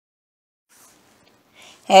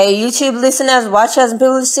Hey YouTube listeners, watchers, and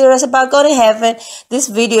people serious about going to heaven. This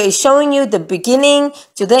video is showing you the beginning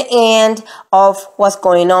to the end of what's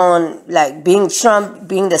going on, like being Trump,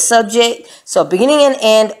 being the subject. So beginning and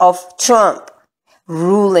end of Trump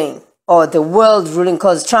ruling, or the world ruling,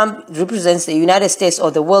 because Trump represents the United States or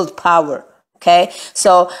the world power. Okay,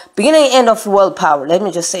 so beginning and end of world power. Let me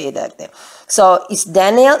just say that there. So it's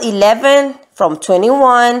Daniel 11 from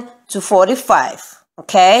 21 to 45.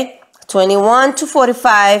 Okay. 21 to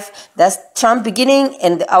 45, that's Trump beginning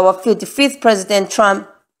and our 55th President Trump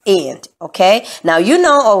end, okay? Now, you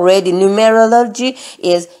know already numerology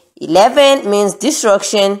is 11 means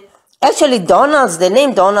destruction. Actually, the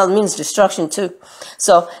name Donald means destruction too.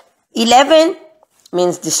 So, 11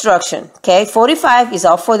 means destruction, okay? 45 is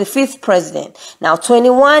our 45th President. Now,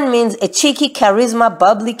 21 means a cheeky, charisma,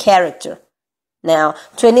 bubbly character. Now,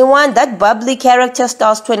 21, that bubbly character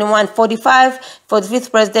starts 21. 45,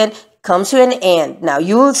 45th President comes to an end. Now,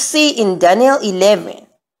 you will see in Daniel 11,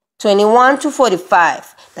 21 to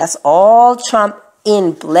 45, that's all Trump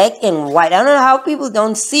in black and white. I don't know how people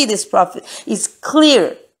don't see this prophet. It's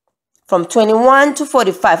clear from 21 to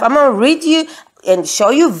 45. I'm going to read you and show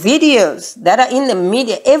you videos that are in the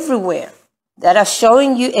media everywhere that are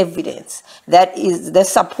showing you evidence they're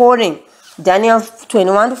supporting Daniel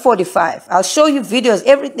 21 to 45. I'll show you videos,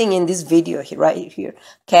 everything in this video right here,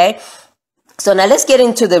 okay? So now let's get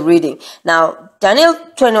into the reading. Now, Daniel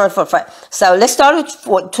 21:45. So let's start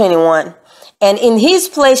with 21. And in his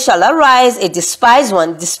place shall arise a despised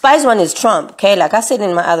one. Despised one is Trump. Okay, like I said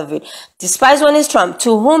in my other video. Despised one is Trump,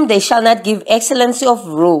 to whom they shall not give excellency of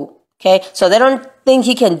rule. Okay, so they don't think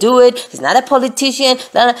he can do it. He's not a politician.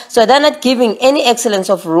 So they're not giving any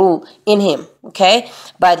excellence of rule in him. Okay,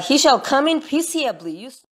 but he shall come in peaceably.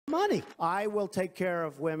 Money. I will take care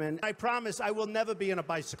of women. I promise I will never be in a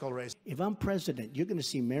bicycle race. If I'm president, you're going to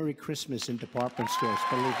see Merry Christmas in department stores,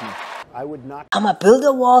 believe me. I would not. I'm going to build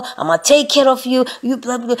a wall. I'm going to take care of you. You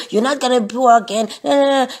blah, blah, blah. You're not going to be poor again.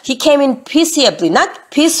 No. He came in peaceably, not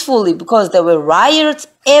peacefully, because there were riots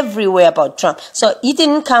everywhere about Trump. So he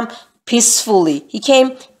didn't come peacefully. He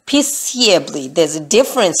came peaceably. There's a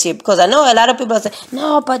difference here, because I know a lot of people say,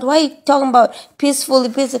 no, but why are you talking about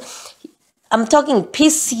peacefully? I'm talking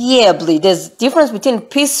peaceably. There's a difference between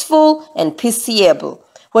peaceful and peaceable.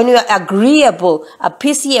 When you are agreeable,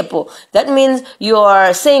 peaceable, that means you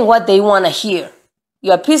are saying what they want to hear.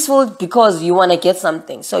 You are peaceful because you want to get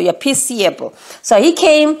something. So you're peaceable. So he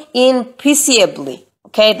came in peaceably.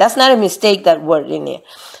 Okay, that's not a mistake, that word in here.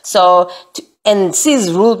 So, and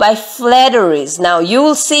he's ruled by flatteries. Now, you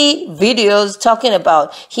will see videos talking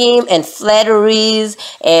about him and flatteries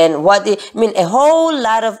and a whole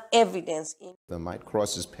lot of evidence. They might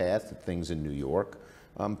cross his path at things in New York,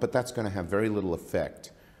 but that's going to have very little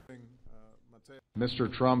effect.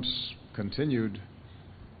 Mr. Trump's continued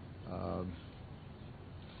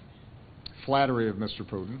flattery of Mr.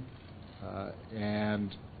 Putin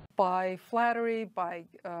and by flattery, by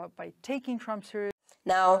taking Trump seriously.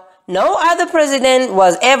 Now, no other president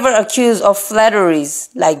was ever accused of flatteries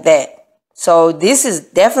like that. So this is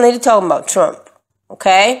definitely talking about Trump.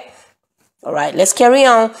 Okay? All right, let's carry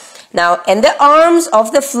on. Now, and the arms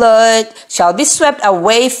of the flood shall be swept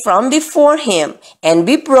away from before him and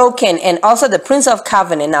be broken, and also the Prince of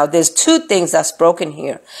Covenant. Now, there's two things that's broken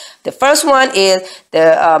here. The first one is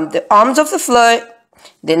the arms of the flood.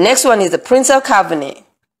 The next one is the Prince of Covenant.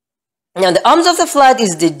 Now, the arms of the flood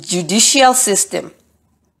is the judicial system.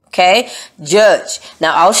 Okay, judge.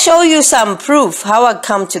 Now, I'll show you some proof how I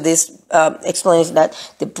come to this explanation that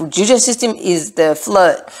the judicial system is the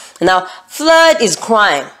flood. Now, flood is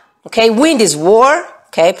crime. Okay, wind is war.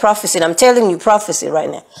 Okay, prophecy. I'm telling you prophecy right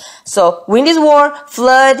now. So, wind is war,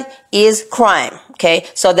 flood is crime. Okay,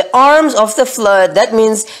 so the arms of the flood, that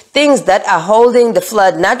means things that are holding the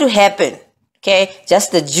flood not to happen. Okay,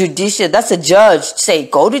 just the judicial, that's a judge say,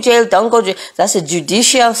 go to jail, don't go to jail. That's a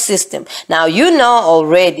judicial system. Now, you know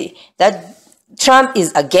already that Trump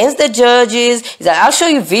is against the judges. I'll show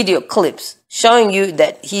you video clips showing you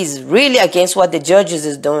that he's really against what the judges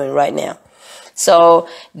is doing right now. So,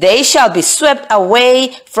 they shall be swept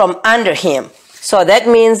away from under him. So that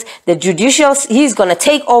means he's going to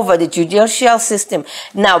take over the judicial system.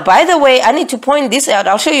 Now, by the way, I need to point this out.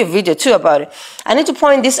 I'll show you a video too about it. I need to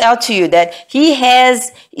point this out to you that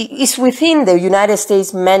it's within the United States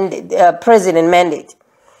president mandate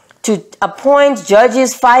to appoint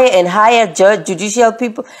judges, fire and hire judicial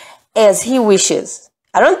people as he wishes.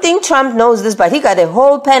 I don't think Trump knows this, but he got a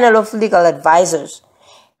whole panel of legal advisors.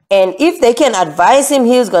 And if they can advise him,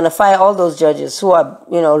 he's going to fire all those judges who are,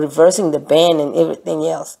 reversing the ban and everything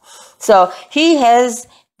else. So he has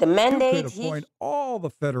the mandate. He could appoint all the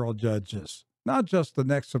federal judges not just the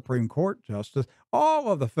next Supreme Court justice,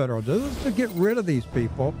 all of the federal judges, to get rid of these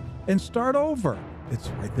people and start over. It's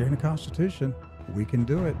right there in the Constitution. We can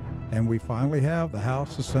do it. And we finally have the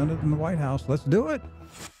House, the Senate, and the White House. Let's do it.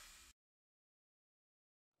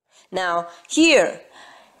 Now, here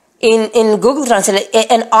in Google Translate,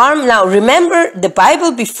 an arm. Now, remember, the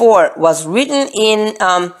Bible before was written in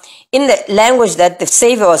the language that the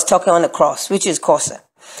Savior was talking on the cross, which is Xhosa.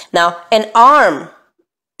 Now, an arm,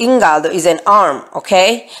 ingalo, is an arm,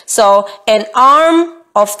 okay? So, an arm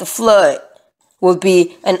of the flood will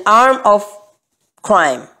be an arm of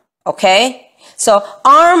crime, okay? So,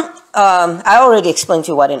 arm, I already explained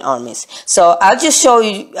to you what an arm is. So, I'll just show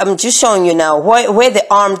you, I'm just showing you now where the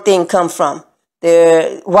arm thing come from.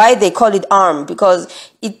 Why they call it arm, because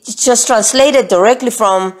it's just translated directly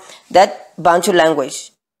from that Bantu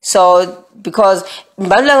language. So, because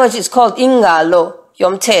Bantu language is called ingalo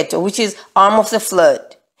yomthetho, which is arm of the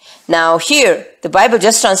flood. Now here, the Bible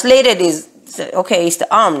just translated is, okay, it's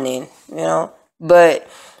the arm name, you know, but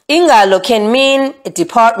ingalo can mean a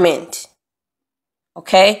department.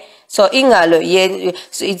 Okay, so ingalo, yeah,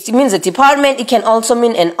 so it means a department. It can also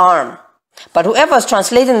mean an arm. But whoever's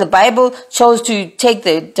translating the Bible chose to take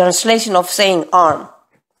the translation of saying arm.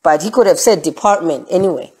 But he could have said department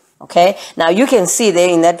anyway. Okay, now you can see there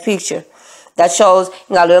in that picture that shows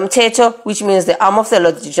ingalo yomthetho, which means the arm of the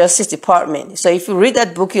Lord, the Justice Department. So if you read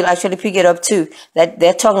that book, you'll actually pick it up too, that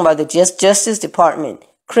they're talking about the Justice Department,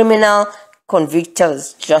 Criminal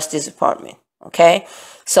Convictors Justice Department. Okay,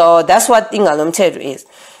 so that's what ingalo yomthetho is.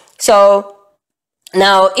 So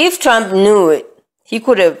now, if Trump knew it, he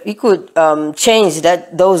could change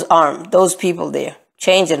those people there,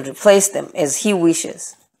 change and replace them as he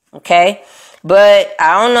wishes. Okay, but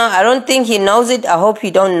I don't know. I don't think he knows it. I hope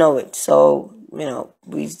he don't know it. So, you know,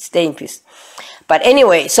 we stay in peace. But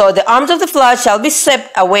anyway, so the arms of the flood shall be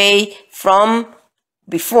swept away from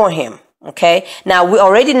before him. Okay, now we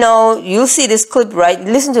already know. You'll see this clip, right?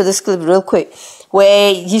 Listen to this clip real quick,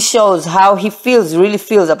 where he shows how he really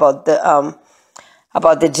feels about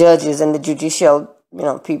the judges and the judicial, you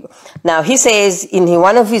know, people. Now, he says in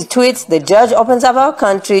one of his tweets, the judge opens up our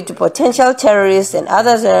country to potential terrorists and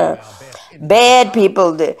others are bad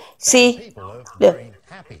people. See?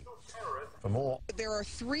 There are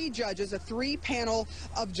three judges, a three-panel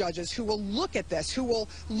of judges who will look at this, who will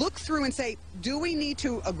look through and say, do we need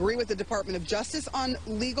to agree with the Department of Justice on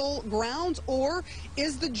legal grounds, or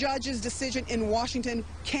is the judge's decision in Washington,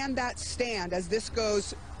 can that stand as this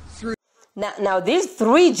goes through? Now these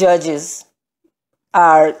three judges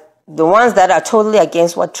are the ones that are totally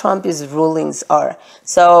against what Trump's rulings are.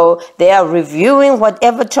 So they are reviewing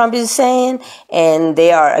whatever Trump is saying, and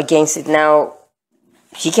they are against it. Now,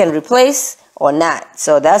 he can replace or not.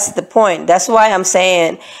 So that's the point. That's why I'm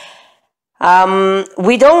saying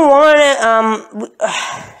we don't want to,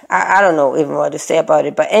 I don't know even what to say about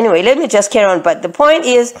it. But anyway, let me just carry on. But the point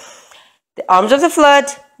is, the arms of the flood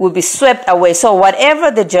will be swept away. So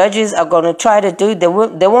whatever the judges are going to try to do, they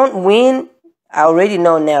won't win. I already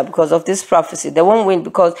know now because of this prophecy. They won't win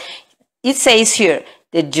because it says here,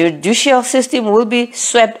 the judicial system will be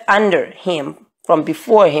swept under him, from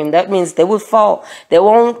before him. That means they will fall. They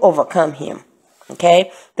won't overcome him.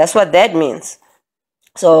 Okay? That's what that means.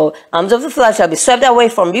 So, arms of the flood shall be swept away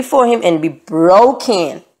from before him and be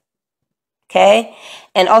broken. Okay?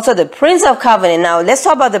 And also the Prince of Covenant. Now, let's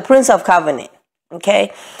talk about the Prince of Covenant.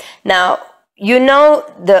 Okay? Now, you know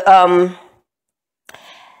the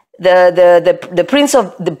Prince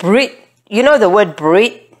of the Brit, you know the word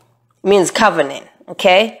Brit means covenant,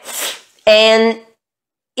 okay? And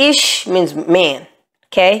Ish means man,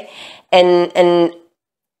 okay? And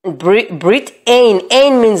Brit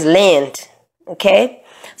Ain means land, okay?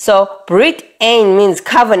 So Brit Ain means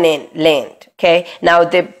covenant land, okay? Now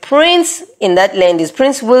the prince in that land is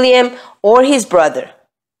Prince William or his brother,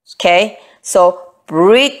 okay? So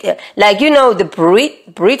Brit, like, you know, the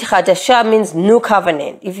Brit Hadashah means new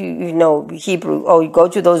covenant. If you know Hebrew, or you go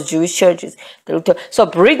to those Jewish churches. So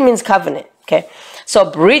Brit means covenant, okay? So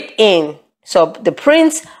Brit in, so the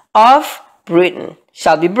Prince of Britain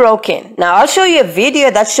shall be broken. Now, I'll show you a video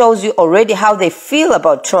that shows you already how they feel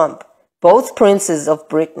about Trump, both princes of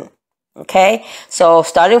Britain, okay? So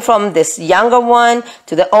starting from this younger one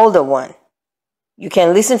to the older one. You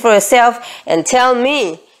can listen for yourself and tell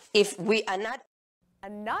me if we are not... A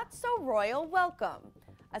not-so-royal welcome.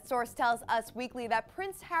 A source tells Us Weekly that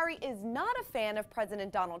Prince Harry is not a fan of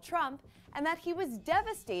President Donald Trump and that he was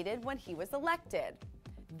devastated when he was elected.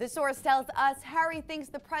 The source tells us Harry thinks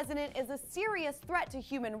the president is a serious threat to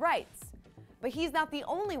human rights. But he's not the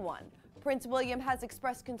only one. Prince William has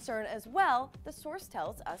expressed concern as well, the source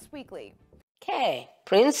tells Us Weekly. Okay,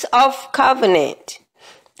 Prince of Covenant.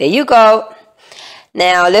 There you go.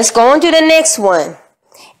 Now let's go on to the next one.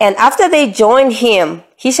 And after they join him,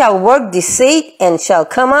 he shall work deceit and shall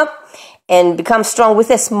come up and become strong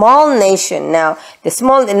with a small nation. Now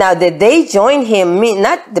that they join him, mean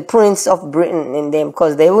not the Prince of Britain and them,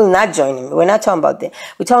 because they will not join him. We're not talking about them.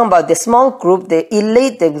 We're talking about the small group, the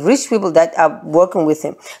elite, the rich people that are working with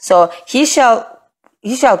him. So he shall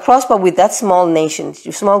prosper with that small nation,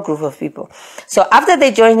 small group of people. So after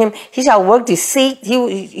they join him, he shall work deceit.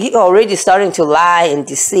 He already starting to lie and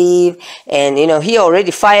deceive, and he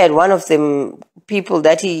already fired one of them people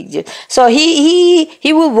that so he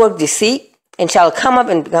will work deceit and shall come up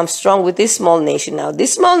and become strong with this small nation. Now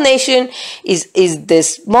this small nation is the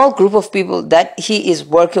small group of people that he is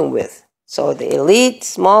working with. So the elite,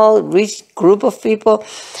 small, rich group of people.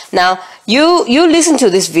 Now you listen to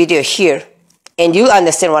this video here, and you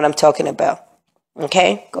understand what I'm talking about.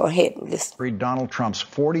 Okay, go ahead and listen. Read Donald Trump's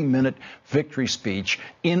 40-minute victory speech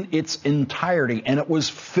in its entirety, and it was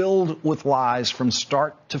filled with lies from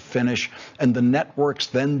start to finish, and the networks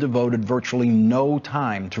then devoted virtually no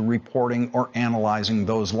time to reporting or analyzing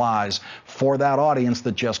those lies for that audience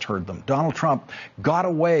that just heard them. Donald Trump got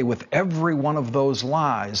away with every one of those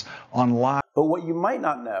lies on live. But what you might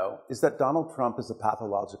not know is that Donald Trump is a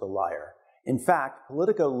pathological liar. In fact,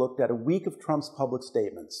 Politico looked at a week of Trump's public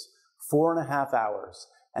statements, 4.5 hours,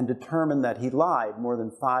 and determined that he lied more than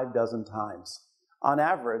 6 times. On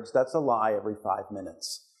average, that's a lie every 5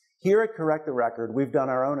 minutes. Here at Correct the Record, we've done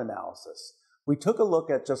our own analysis. We took a look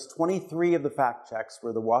at just 23 of the fact checks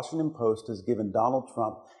where the Washington Post has given Donald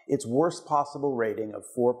Trump its worst possible rating of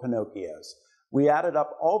 4 Pinocchios. We added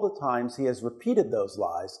up all the times he has repeated those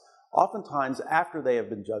lies, oftentimes after they have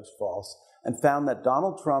been judged false, and found that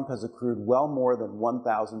Donald Trump has accrued well more than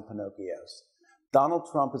 1,000 Pinocchios. Donald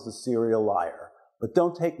Trump is a serial liar, but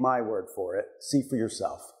don't take my word for it. See for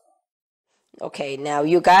yourself. Okay, now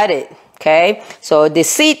you got it. Okay, so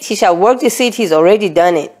deceit, he shall work deceit, he's already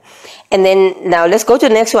done it. And then now let's go to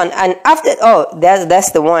the next one. And after,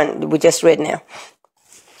 that's the one we just read now.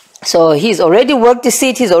 So he's already worked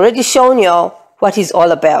deceit, he's already shown y'all what he's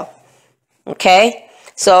all about. Okay,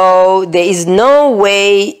 so there is no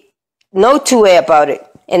two way about it.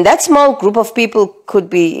 And that small group of people could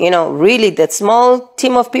be, really that small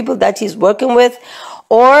team of people that he's working with,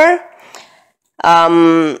 or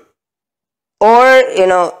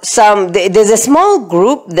there's a small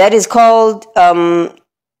group that is called,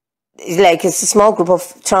 it's a small group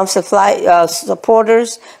of Trump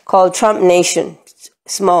supporters called Trump Nation.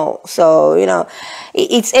 Small. So,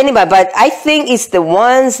 it's anybody, but I think it's the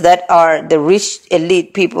ones that are the rich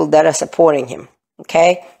elite people that are supporting him.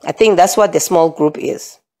 Okay, I think that's what the small group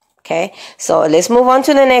is. Okay, so let's move on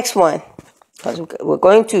to the next one, because we're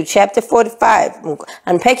going to chapter 45,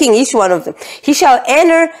 unpacking each one of them. He shall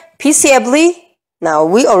enter peaceably. Now,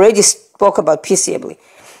 we already spoke about peaceably.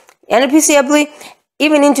 Enter peaceably,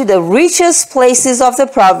 even into the richest places of the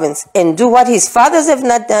province, and do what his fathers have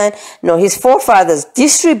not done, nor his forefathers,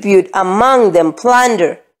 distribute among them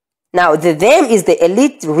plunder. Now, the them is the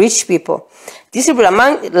elite rich people. Distribute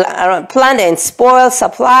among plunder and spoil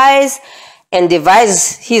supplies, and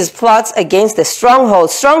devise his plots against the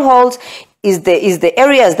strongholds. Strongholds is the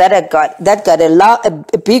areas that got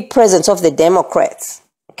a big presence of the Democrats.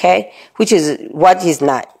 Okay, which is what he's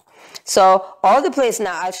not. So all the places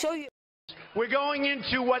now, I'll show you. We're going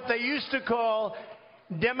into what they used to call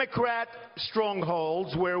Democrat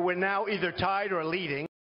strongholds, where we're now either tied or leading.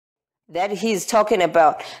 That he's talking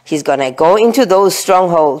about. He's going to go into those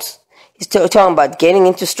strongholds. He's talking about getting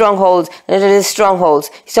into strongholds, and it is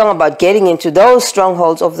strongholds. He's talking about getting into those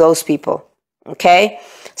strongholds of those people. Okay?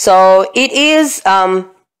 So it is,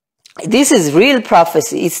 this is real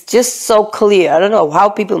prophecy. It's just so clear. I don't know how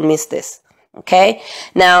people miss this. Okay?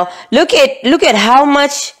 Now, look at how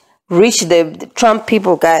much reach the Trump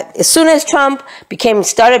people got. As soon as Trump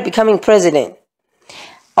started becoming president,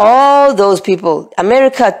 all those people,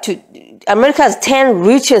 America's 10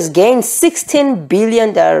 richest gained $16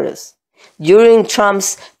 billion during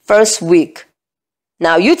Trump's first week.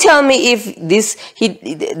 Now, you tell me if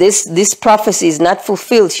this prophecy is not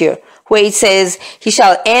fulfilled here, where it says he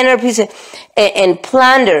shall enter peace and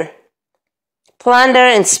plunder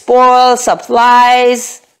and spoil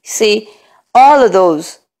supplies. See, all of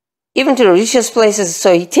those, even to the richest places.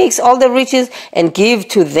 So he takes all the riches and give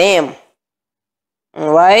to them.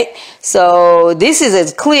 All right. So this is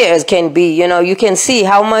as clear as can be. You can see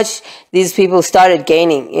how much these people started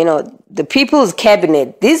gaining. The people's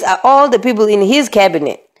cabinet. These are all the people in his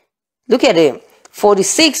cabinet. Look at him.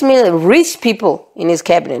 46 million rich people in his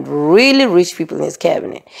cabinet. Really rich people in his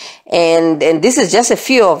cabinet. And this is just a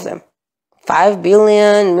few of them. 5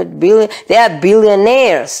 billion. They are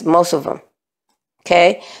billionaires, most of them.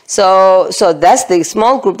 Okay, so that's the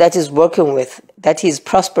small group that he's working with, that he's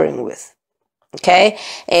prospering with. Okay,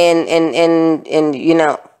 and you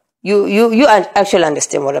know, you actually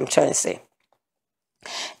understand what I'm trying to say.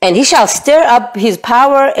 And he shall stir up his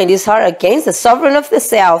power and his heart against the sovereign of the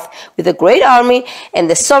south with a great army, and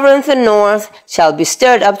the sovereign of the north shall be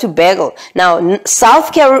stirred up to Bagel. Now,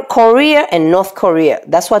 South Korea and North Korea,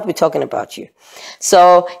 that's what we're talking about here.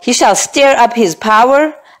 So he shall stir up his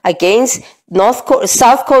power against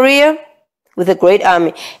South Korea with a great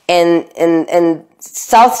army, and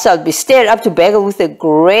South shall be stirred up to Bagel with a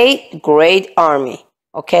great army.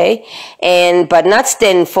 Okay, but not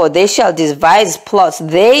stand, for they shall devise plots.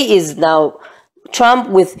 They is now Trump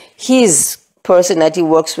with his person that he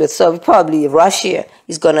works with. So probably Russia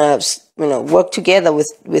is gonna, you know, work together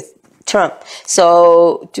with Trump.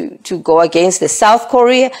 So to go against the South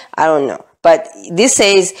Korea, I don't know. But this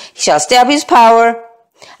says he shall stir up his power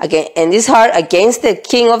again and his heart against the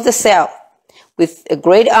king of the south with a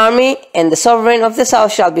great army, and the sovereign of the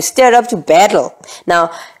south shall be stirred up to battle.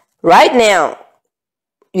 Now, right now,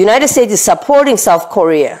 United States is supporting South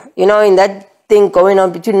Korea, you know, in that thing going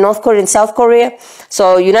on between North Korea and South Korea.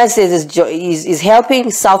 So United States is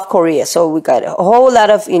helping South Korea. So we got a whole lot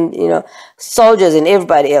of, you know, soldiers and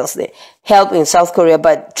everybody else there helping South Korea.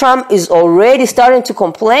 But Trump is already starting to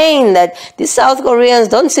complain that these South Koreans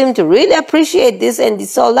don't seem to really appreciate this, and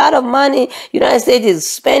it's a lot of money United States is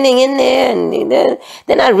spending in there, and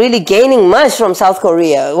they're not really gaining much from South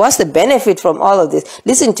Korea. What's the benefit from all of this?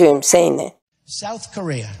 Listen to him saying that. South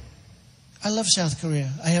Korea. I love South Korea.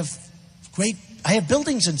 I have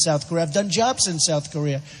buildings in South Korea. I've done jobs in South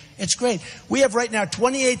Korea. It's great. We have right now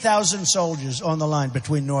 28,000 soldiers on the line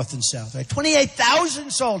between North and South. Right?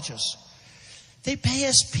 28,000 soldiers. They pay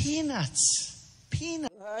us peanuts.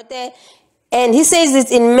 Peanuts. And he says this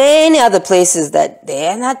in many other places, that they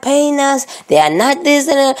are not paying us, they are not this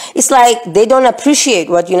and that. It's like they don't appreciate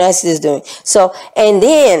what United States is doing. So, and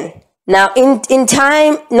then, now, in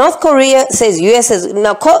time, North Korea says, U.S. says,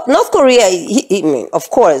 now, North Korea, of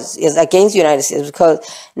course, is against the United States, because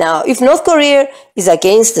now, if North Korea is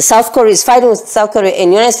against the South Korea, is fighting with South Korea,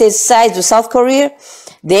 and the United States sides with South Korea,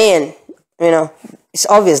 then, you know, it's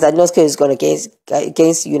obvious that North Korea is going against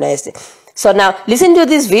the United States. So now, listen to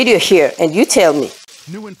this video here, and you tell me.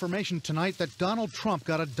 New information tonight that Donald Trump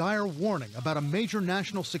got a dire warning about a major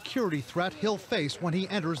national security threat he'll face when he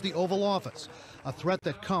enters the Oval Office. A threat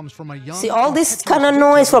that comes from a young... See, all this kind of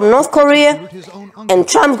noise from North Korea, and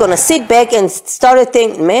Trump's going to sit back and start to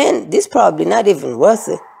think, man, this probably not even worth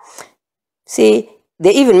it. See,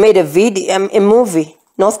 they even made a movie,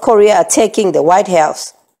 North Korea attacking the White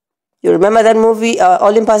House. You remember that movie,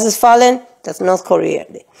 Olympus Has Fallen? That's North Korea.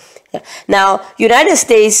 Yeah. Now, United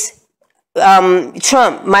States...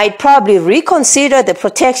 Trump might probably reconsider the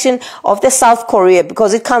protection of the South Korea,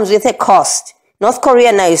 because it comes with a cost. North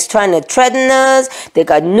Korea now is trying to threaten us. They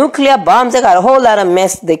got nuclear bombs. They got a whole lot of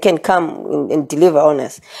mess they can come and deliver on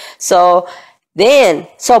us. So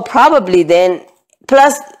probably then,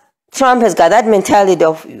 plus Trump has got that mentality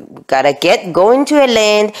of, gotta go into a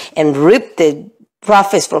land and rip the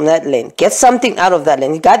profits from that land. Get something out of that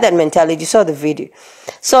land. He got that mentality. You saw the video.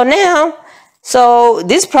 So now,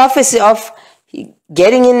 this prophecy of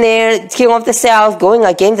getting in there, King of the South, going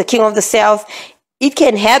against the King of the South, it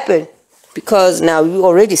can happen, because now you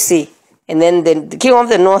already see. And then the King of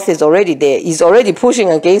the North is already there. He's already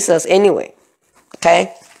pushing against us anyway.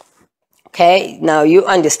 Okay? Okay, now you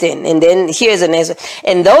understand. And then here's an answer.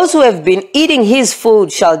 And those who have been eating his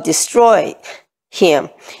food shall destroy him,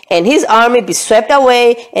 and his army be swept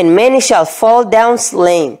away, and many shall fall down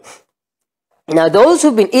slain. Now, those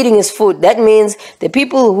who've been eating his food, that means the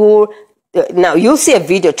people who... Now, you'll see a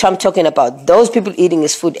video Trump talking about those people eating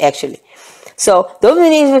his food, actually. So, those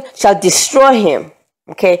people shall destroy him,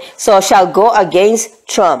 okay? So, shall go against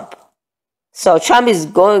Trump. So, Trump is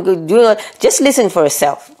going to do it. Just listen for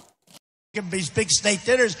yourself. Give these big state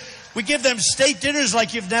dinners. We give them state dinners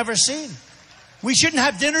like you've never seen. We shouldn't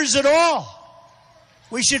have dinners at all.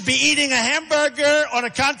 We should be eating a hamburger on a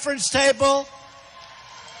conference table.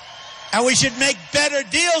 And we should make better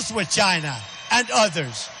deals with China and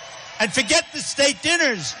others. And forget the state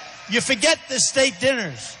dinners. You forget the state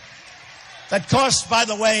dinners. That cost, by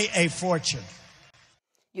the way, a fortune.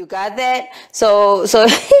 You got that? So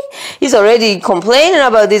he's already complaining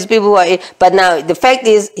about these people who are... But now, the fact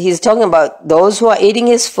is, he's talking about those who are eating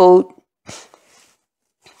his food.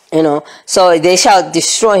 You know, so they shall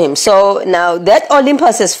destroy him. So now that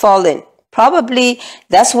Olympus has fallen, Probably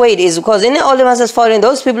that's where it is, because in the Old Masters following,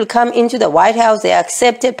 those people come into the White House, they are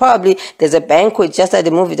accepted. Probably there's a banquet, just like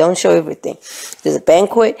the movie, don't show everything. There's a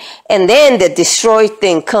banquet, and then the destroy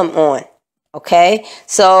thing come on. Okay,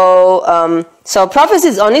 so so prophecy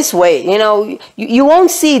is on its way. You know, you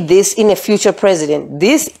won't see this in a future president.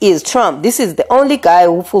 This is Trump. This is the only guy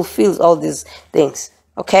who fulfills all these things.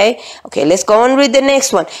 Okay, let's go and read the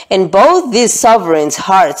next one. And both these sovereigns'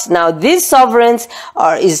 hearts. Now, these sovereigns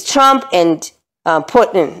is Trump and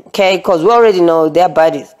Putin. Okay, because we already know their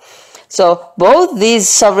buddies. So both these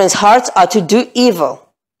sovereigns' hearts are to do evil.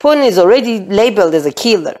 Putin is already labeled as a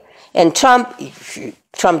killer, and Trump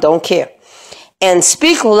don't care. And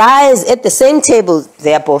speak lies at the same table.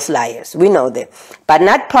 They are both liars. We know that, but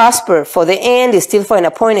not prosper. For the end is still for an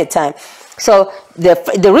appointed time. So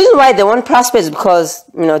the reason why they won't prosper is because,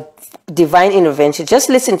 you know, divine intervention. Just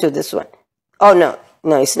listen to this one. Oh, no,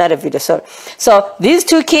 it's not a video, sorry. So these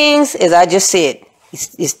two kings, as I just said,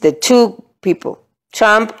 it's the two people,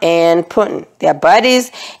 Trump and Putin. They are buddies,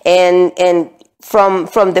 and from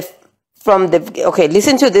the okay,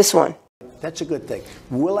 listen to this one. That's a good thing.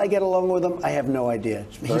 Will I get along with him? I have no idea.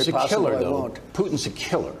 It's very He's a possible killer, I though. won't. Putin's a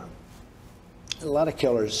killer. A lot of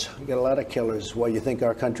killers. We got a lot of killers. Why you think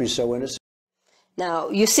our country's so innocent? Now,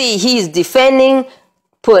 you see, he's defending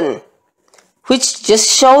Putin, which just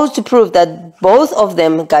shows to prove that both of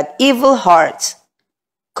them got evil hearts.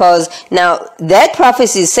 Because now that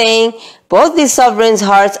prophecy is saying both these sovereigns'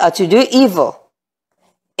 hearts are to do evil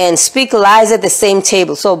and speak lies at the same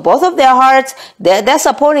table. So both of their hearts, they're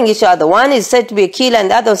supporting each other. One is said to be a killer, and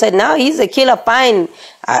the other said, no, he's a killer, fine.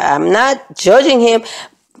 I'm not judging him,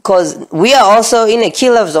 because we are also in a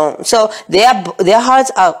killer zone. So their hearts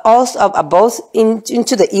are both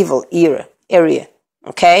into the evil area.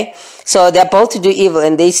 Okay, so they're both to do evil,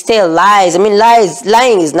 and they still lies. I mean,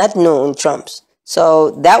 lying is not new in Trump's. So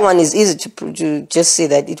that one is easy to just see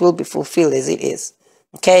that it will be fulfilled as it is.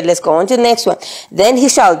 Okay, let's go on to the next one. Then he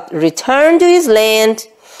shall return to his land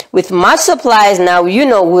with much supplies. Now, you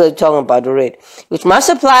know who we're talking about already. With much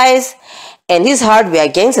supplies, and his heart be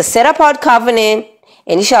against a set-apart covenant,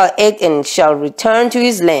 and he shall act and shall return to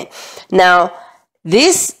his land. Now, and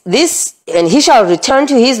he shall return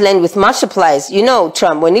to his land with much supplies. You know,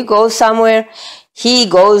 Trump, when he goes somewhere, he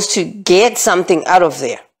goes to get something out of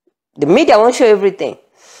there. The media won't show everything.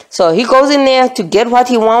 So he goes in there to get what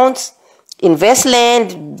he wants, invest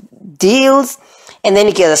land, deals, and then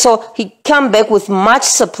he gets it. So he come back with much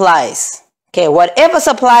supplies. Okay, whatever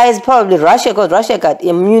supplies, probably Russia, because Russia got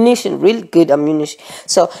ammunition, really good ammunition.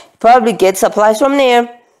 So probably get supplies from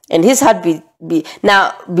there, and his heart be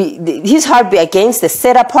against the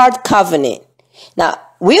set-apart covenant. Now,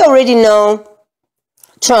 we already know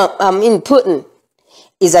Putin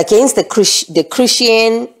is against the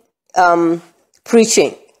Christian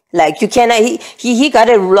preaching. Like, you cannot, he got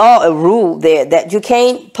a rule there that you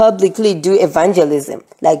can't publicly do evangelism.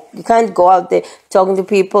 Like, you can't go out there talking to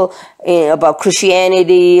people about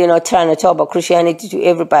Christianity, trying to talk about Christianity to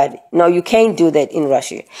everybody. No, you can't do that in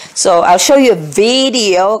Russia. So I'll show you a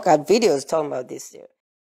video. Got videos talking about this there.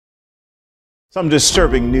 Some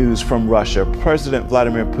disturbing news from Russia. President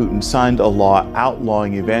Vladimir Putin signed a law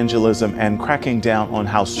outlawing evangelism and cracking down on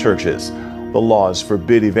house churches. The laws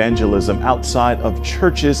forbid evangelism outside of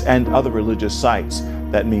churches and other religious sites.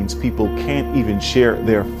 That means people can't even share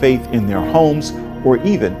their faith in their homes or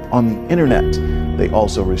even on the internet. They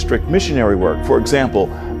also restrict missionary work. For example,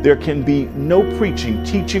 there can be no preaching,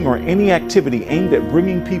 teaching, or any activity aimed at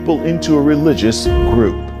bringing people into a religious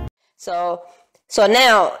group. So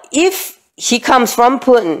now, if he comes from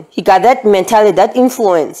Putin, he got that mentality, that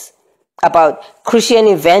influence about Christian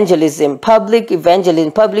evangelism, public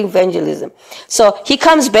evangelism. So he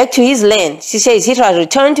comes back to his land. He says he shall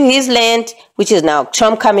return to his land, which is now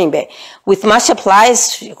Trump coming back, with much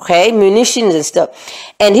supplies, okay, munitions and stuff.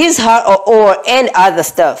 And his heart, and other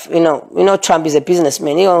stuff. You know, Trump is a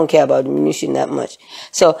businessman. He don't care about munitions that much.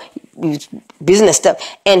 So, business stuff.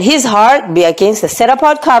 And his heart be against the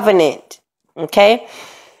set-apart covenant. Okay?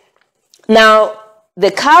 Now, the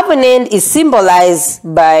covenant is symbolized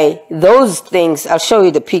by those things. I'll show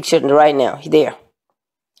you the picture right now. There.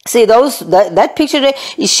 See, that picture there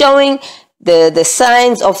is showing the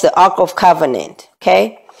signs of the Ark of Covenant.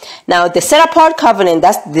 Okay. Now, the set-apart covenant,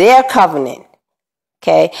 that's their covenant.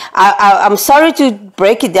 Okay. I'm sorry to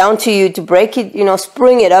break it down to you,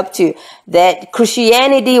 spring it up to you, that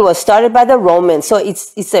Christianity was started by the Romans. So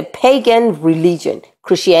it's a pagan religion.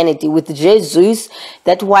 Christianity, with Jesus,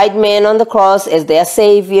 that white man on the cross as their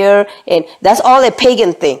savior, and that's all a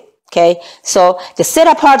pagan thing. Okay, so the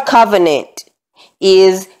set-apart covenant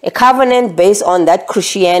is a covenant based on that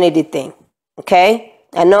Christianity thing. Okay,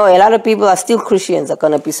 I know a lot of people are still Christians, are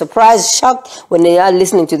going to be surprised, shocked when they are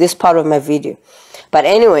listening to this part of my video. But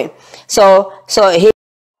anyway, so he,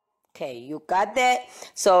 okay, you got that?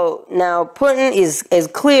 So now Putin is as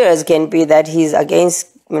clear as can be that he's against,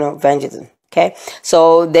 evangelism. Okay,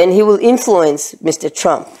 so then he will influence Mr.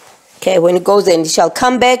 Trump. Okay, when he goes in, he shall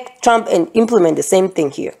come back, Trump, and implement the same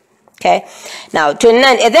thing here. Okay, now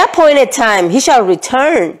 29, at that point in time, he shall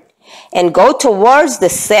return and go towards the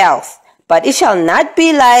south, but it shall not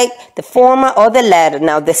be like the former or the latter.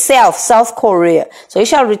 Now the south, South Korea. So he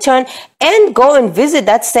shall return and go and visit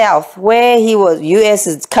that south where U.S.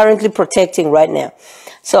 is currently protecting right now.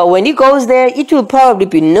 So when he goes there, it will probably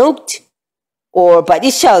be nuked, but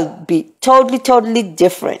it shall be totally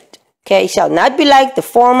different. Okay, it shall not be like the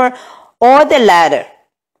former or the latter.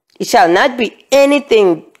 It shall not be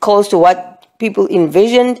anything close to what people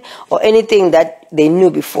envisioned or anything that they knew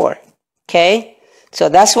before. Okay, so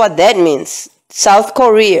that's what that means. South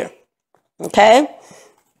Korea. Okay,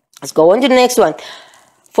 let's go on to the next one.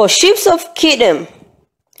 For ships of Kittim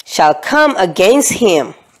shall come against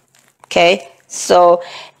him. Okay, so,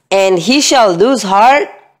 and he shall lose heart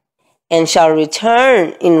and shall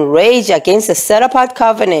return in rage against the set-apart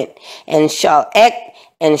covenant, and shall act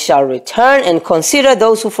and shall return and consider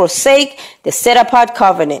those who forsake the set-apart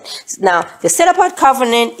covenant. Now, the set-apart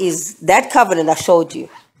covenant is that covenant I showed you.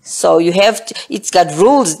 So you have to, it's got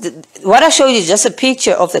rules. What I showed you is just a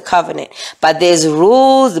picture of the covenant, but there's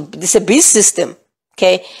rules. It's a beast system.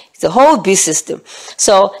 Okay, it's a whole beast system.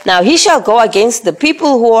 So now he shall go against the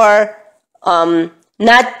people who are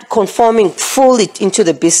not conforming fully into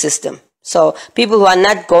the beast system. So people who are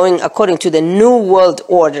not going according to the New World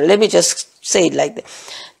Order. Let me just say it like that.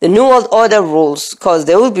 The New World Order rules, because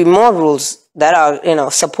there will be more rules that are,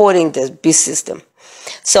 supporting the beast system.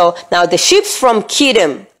 So now the ships from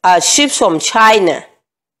Kittim are ships from China.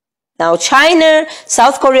 Now China,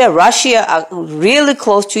 South Korea, Russia are really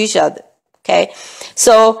close to each other. Okay.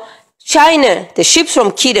 So China, the ships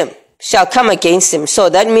from Kittim shall come against him. So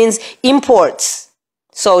that means imports.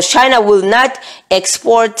 So China will not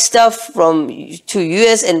export stuff to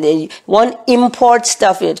US and they won't import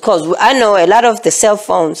stuff in it. Because I know a lot of the cell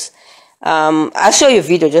phones, I'll show you a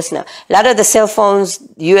video just now. A lot of the cell phones,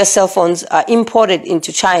 US cell phones, are imported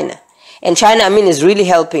into China. And China, is really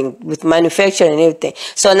helping with manufacturing and everything.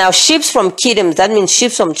 So now ships from Kittim, that means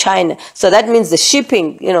ships from China. So that means the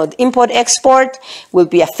shipping, the import-export will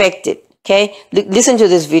be affected. Okay? Listen to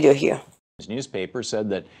this video here. His newspaper said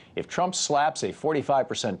that if Trump slaps a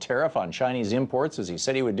 45% tariff on Chinese imports, as he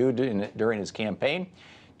said he would do during his campaign,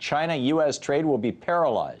 China-U.S. trade will be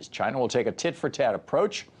paralyzed. China will take a tit-for-tat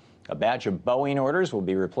approach. A batch of Boeing orders will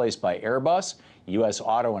be replaced by Airbus. U.S.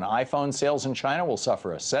 auto and iPhone sales in China will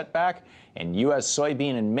suffer a setback, and U.S.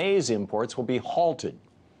 soybean and maize imports will be halted.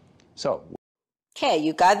 So, okay,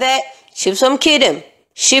 you got that? Ships from Kittim.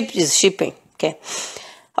 Ship is shipping. Okay.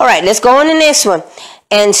 All right, let's go on to the next one.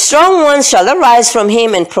 And strong ones shall arise from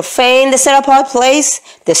him and profane the set-apart place,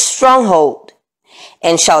 the stronghold,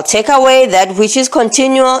 and shall take away that which is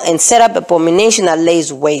continual and set up abomination that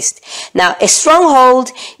lays waste. Now, a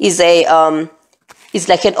stronghold is is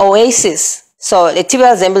like an oasis. So, a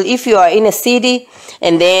typical example, if you are in a city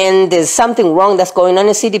and then there's something wrong that's going on in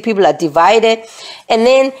the city, people are divided, and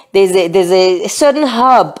then there's a certain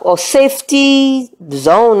hub or safety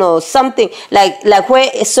zone or something like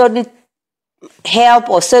where a certain help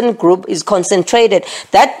or certain group is concentrated.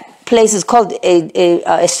 That place is called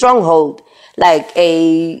a stronghold, like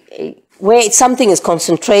where something is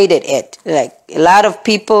concentrated at. Like a lot of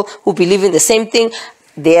people who believe in the same thing,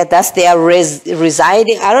 that's their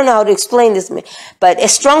residing. I don't know how to explain this, but a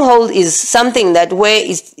stronghold is something that where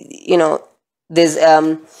is there's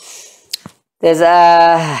I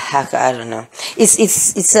don't know.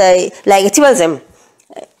 It's like a typical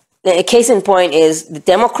a case in point is the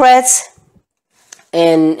Democrats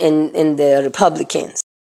and the Republicans.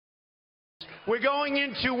 We're going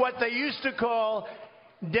into what they used to call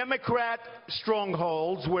Democrat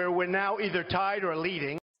strongholds, where we're now either tied or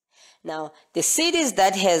leading. Now, the cities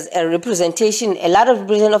that has a representation, a lot of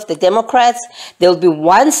representation of the Democrats, there will be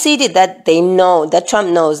one city that they know, that Trump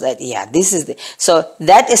knows that, yeah, this is so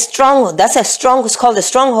that is strong, it's called the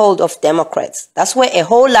stronghold of Democrats. That's where a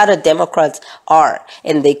whole lot of Democrats are.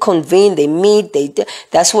 And they convene, they meet,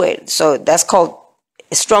 that's where, so that's called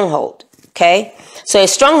a stronghold. Okay? So a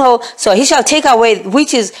stronghold, so he shall take away,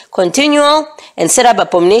 which is continual, and set up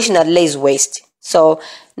abomination that lays waste. So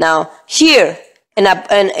now here, and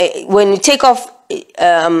when you take off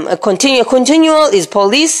a continual is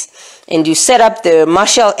police, and you set up the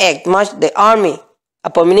martial act, the army,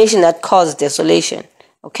 abomination that causes desolation,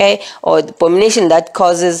 okay, or the abomination that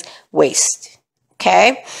causes waste,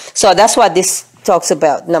 Okay, so that's what this talks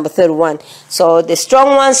about, number 31. So the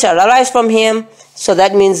strong ones shall arise from him. So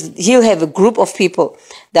that means he'll have a group of people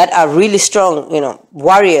that are really strong,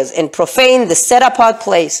 warriors, and profane the set-apart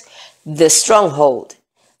place, the stronghold.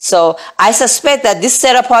 So I suspect that this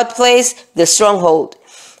set-apart place, the stronghold,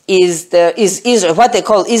 is Israel, what they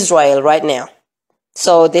call Israel right now.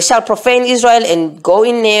 So they shall profane Israel and go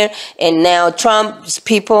in there, and now Trump's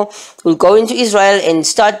people will go into Israel and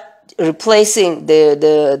start replacing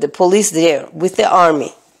the police there with the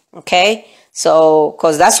army. Okay? So,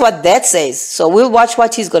 because that's what that says. So we'll watch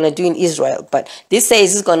what he's going to do in Israel. But this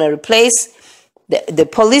says he's going to replace the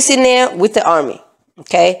police in there with the army.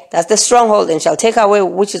 Okay? That's the stronghold, and shall take away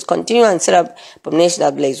which is continual and set up abomination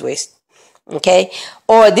that blaze waste. Okay?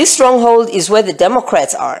 Or this stronghold is where the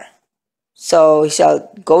Democrats are. So he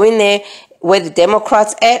shall go in there where the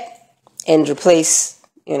Democrats at and replace,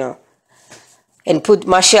 and put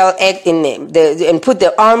martial act in there, and put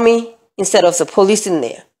the army instead of the police in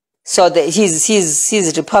there, so that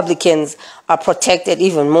his Republicans are protected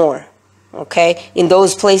even more. Okay, in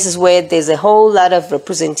those places where there's a whole lot of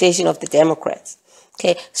representation of the Democrats.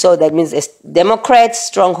 Okay, so that means a Democrat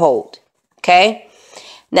stronghold. Okay,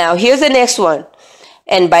 now here's the next one.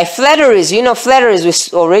 And by flatteries, flatteries,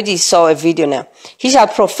 we already saw a video now. He shall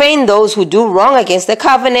profane those who do wrong against the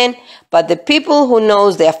covenant, but the people who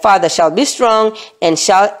knows their father shall be strong and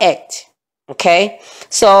shall act. Okay?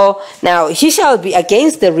 So, now, he shall be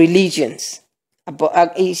against the religions.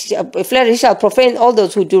 He shall profane all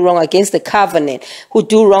those who do wrong against the covenant, who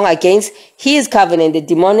do wrong against his covenant, the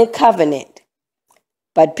demonic covenant.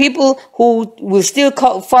 But people who will still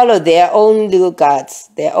follow their own little gods,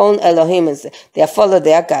 their own Elohims, they follow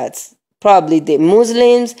their gods. Probably the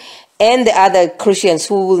Muslims and the other Christians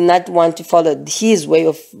who will not want to follow his way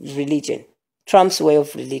of religion, Trump's way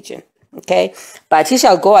of religion. Okay? But he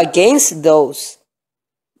shall go against those.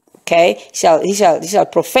 Okay? He shall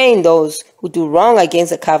profane those who do wrong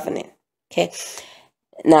against the covenant. Okay?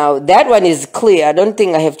 Now, that one is clear. I don't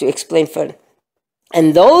think I have to explain further.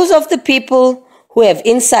 And those of the people who have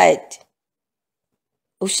insight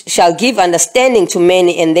shall give understanding to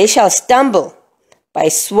many, and they shall stumble by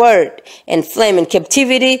sword and flame and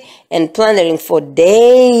captivity and plundering for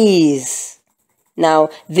days. Now,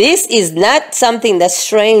 this is not something that's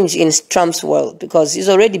strange in Trump's world, because he's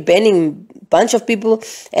already banning a bunch of people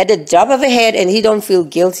at the drop of a hat, and he don't feel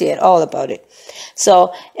guilty at all about it.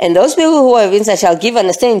 So, and those people who have insight shall give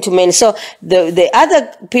understanding to many. So the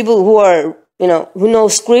other people who are who know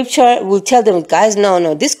scripture will tell them, guys,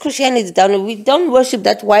 no, this Christianity is down. We don't worship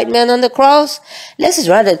that white man on the cross. Let's just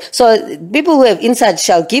run it. So people who have insight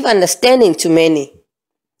shall give understanding to many.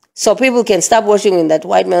 So people can stop worshiping that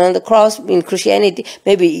white man on the cross in Christianity.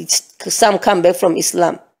 Maybe some come back from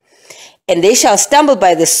Islam. And they shall stumble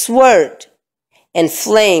by the sword and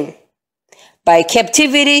flame, by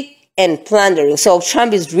captivity and plundering. So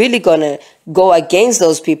Trump is really going to go against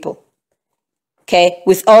those people. Okay,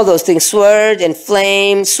 with all those things, sword and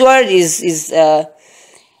flame. Sword is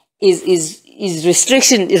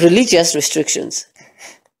restriction, religious restrictions,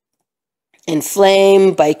 and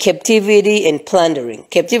flame by captivity and plundering.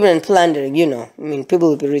 Captivity and plundering, people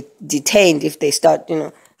will be detained if they start,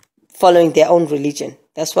 following their own religion.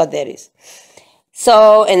 That's what that is.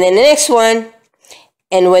 So, and then the next one,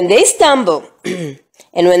 and when they stumble,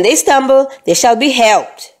 they shall be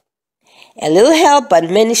helped. A little help, but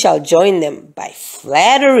many shall join them by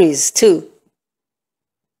flatteries too.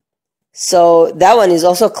 So that one is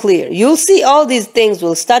also clear. You'll see all these things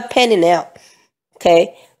will start panning out.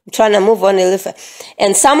 Okay? I'm trying to move on a little.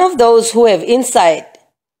 And some of those who have insight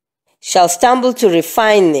shall stumble to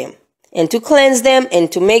refine them, and to cleanse them, and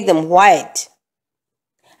to make them white,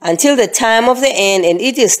 until the time of the end, and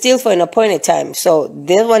it is still for an appointed time. So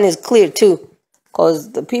that one is clear too,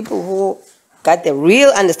 because the people who got the real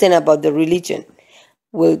understanding about the religion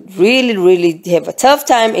will really, really have a tough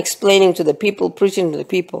time explaining to the people, preaching to the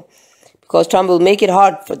people, because Trump will make it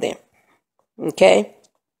hard for them. Okay?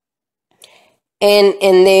 And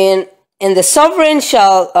the sovereign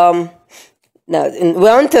shall, now,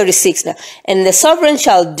 we're on 36 now, and the sovereign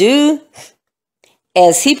shall do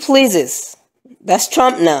as he pleases. That's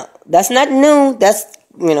Trump now. That's not new. That's,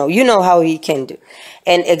 you know how he can do.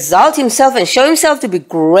 And exalt himself and show himself to be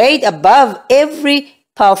great above every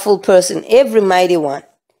powerful person, every mighty one.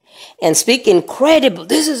 And speak incredible,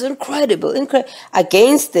 this is incredible,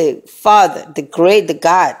 against the Father, the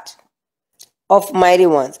God of mighty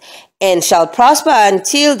ones. And shall prosper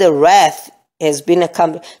until the wrath has been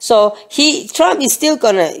accomplished. So Trump is still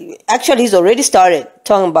gonna, actually he's already started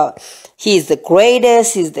talking about he's the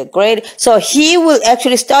greatest, So he will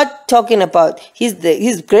actually start talking about he's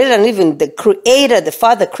greater than even the creator, the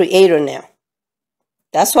father creator now.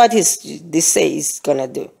 That's what they say he's gonna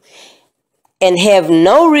do. And have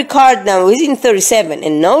no regard, now he's in 37,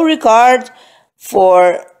 and no regard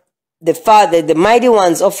for the father, the mighty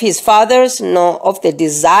ones of his fathers, no, of the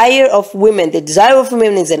desire of women. The desire of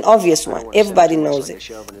women is an obvious one. Everybody knows it.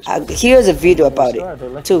 Here's a video about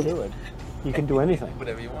it, too. You can do anything.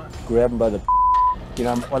 Whatever you want. Grab them by the you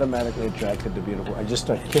know, I'm automatically attracted to beautiful. I just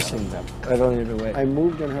start kissing them. I don't even wait. I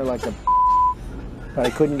moved on her like a but I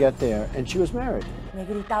couldn't get there, and she was married. Me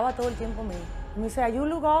gritaba todo el tiempo me decía, you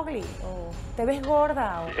look ugly, o te ves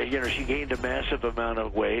gorda. You know, she gained a massive amount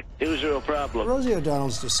of weight. It was a real problem. Rosie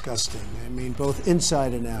O'Donnell's disgusting. I mean, both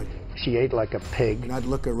inside and out. She ate like a pig. And I'd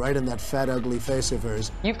look her right in that fat, ugly face of hers.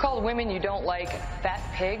 You've called women you don't like fat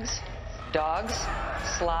pigs, dogs,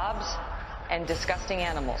 slobs, and disgusting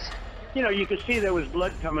animals. You know, you could see there was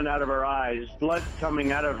blood coming out of her eyes, blood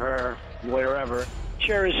coming out of her wherever.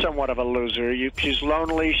 Cher is somewhat of a loser. She's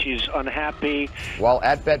lonely, she's unhappy. While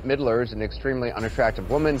at Bette Midler is an extremely unattractive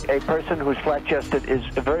woman. A person who's flat-chested is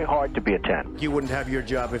very hard to be a 10. You wouldn't have your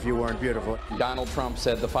job if you weren't beautiful. Donald Trump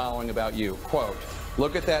said the following about you, quote,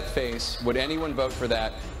 "Look at that face. Would anyone vote for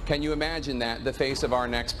that? Can you imagine that, the face of our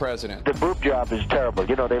next president?" The boob job is terrible.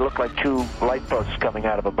 You know, they look like two light posts coming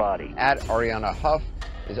out of a body. At Ariana Huff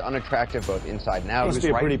is unattractive both inside and out. Must be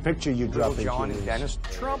a pretty picture you drop into. John and Dennis.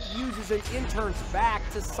 Trump uses an intern's back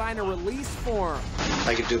to sign a release form.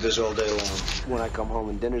 I could do this all day long. When I come home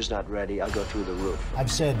and dinner's not ready, I'll go through the roof.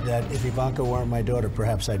 I've said that if Ivanka weren't my daughter,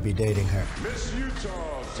 perhaps I'd be dating her. Miss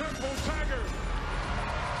Utah, Temple Taggart.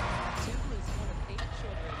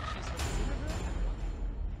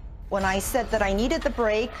 When I said that I needed the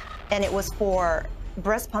break and it was for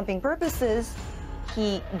breast pumping purposes,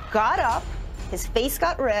 he got up, his face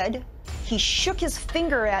got red, he shook his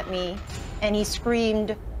finger at me, and he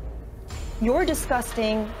screamed, "You're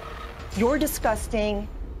disgusting, you're disgusting,"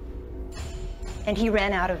 and he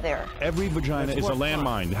ran out of there. Every vagina is a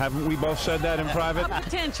landmine. Haven't we both said that in private?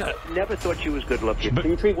 Potential. Never thought she was good looking. But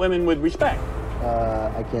you treat women with respect.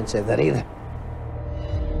 I can't say that either.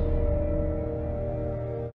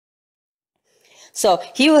 So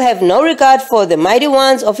he will have no regard for the mighty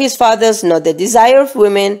ones of his fathers, nor the desire of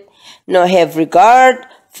women, nor have regard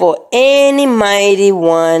for any mighty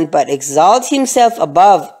one, but exalt himself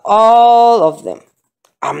above all of them.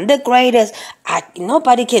 I'm the greatest.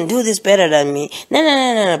 Nobody can do this better than me.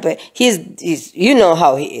 No. But he's you know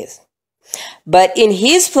how he is. But in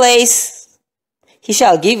his place, he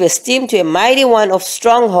shall give esteem to a mighty one of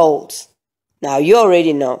strongholds. Now you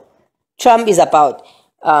already know. Trump is about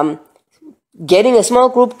getting a small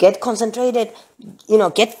group, get concentrated,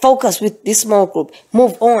 get focused with this small group,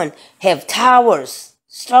 move on, have towers,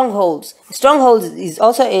 strongholds. Strongholds is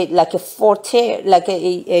also like a forte, like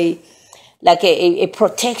a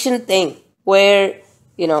protection thing where,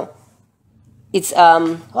 it's,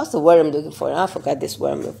 what's the word I'm looking for? I forgot this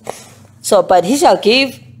word I'm looking for. So, but he shall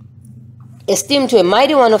give esteem to a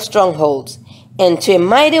mighty one of strongholds, and to a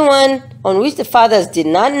mighty one on which the fathers did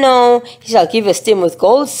not know, he shall give esteem with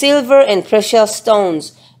gold, silver, and precious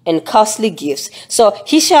stones, and costly gifts. So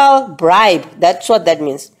he shall bribe, that's what that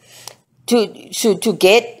means, to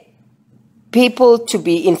get people to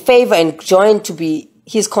be in favor and join to be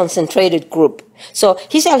his concentrated group. So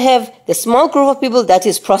he shall have the small group of people that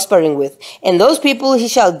he's prospering with. And those people he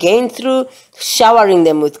shall gain through showering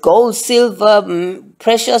them with gold, silver,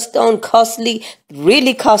 precious stone,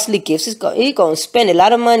 really costly gifts. He's going to spend a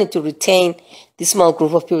lot of money to retain this small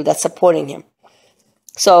group of people that's supporting him.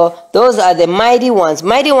 So those are the mighty ones.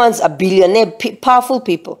 Mighty ones are billionaire, powerful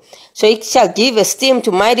people. So he shall give esteem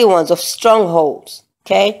to mighty ones of strongholds.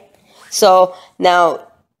 Okay? So now,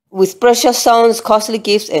 with precious stones, costly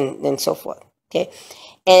gifts, and so forth. Okay,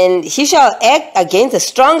 and he shall act against the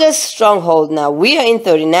strongest stronghold. Now we are in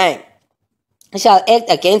 39. He shall act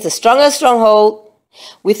against the strongest stronghold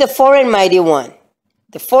with a foreign mighty one.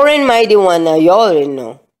 The foreign mighty one, now you already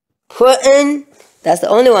know. Putin, that's the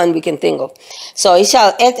only one we can think of. So he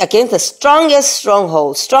shall act against the strongest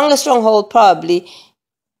stronghold. Strongest stronghold probably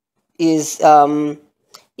is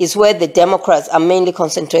where the Democrats are mainly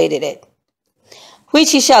concentrated at,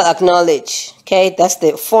 which he shall acknowledge. Okay, that's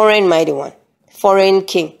the foreign mighty one. Foreign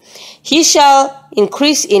king. He shall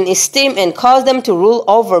increase in esteem and cause them to rule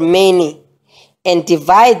over many and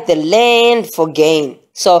divide the land for gain.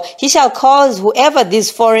 So he shall cause whoever these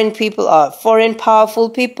foreign people are, foreign powerful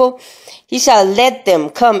people, he shall let them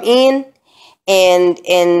come in and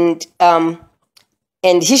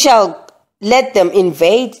he shall let them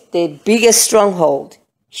invade the biggest stronghold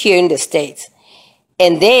here in the States.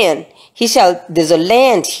 And then there's a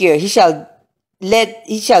land here. He shall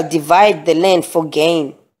divide the land for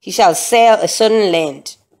gain. He shall sell a certain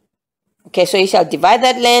land. Okay, so he shall divide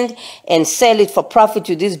that land and sell it for profit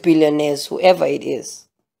to these billionaires, whoever it is.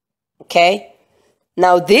 Okay?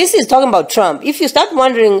 Now, this is talking about Trump. If you start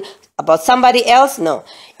wondering about somebody else, no.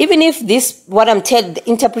 Even if this, what I'm telling, the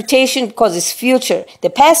interpretation, because it's future, the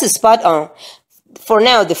past is spot on. For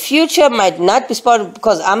now, the future might not be spot on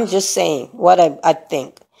because I'm just saying what I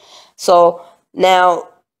think. So now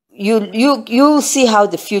you'll see how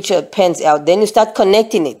the future pans out. Then you start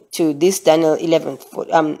connecting it to this Daniel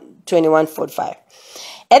 21:45.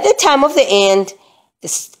 At the time of the end,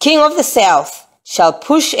 the king of the south shall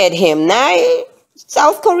push at him. Now,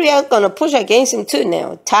 South Korea is going to push against him too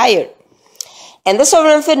now, tired. And the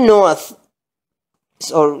sovereign of the north,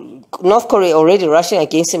 or North Korea already rushing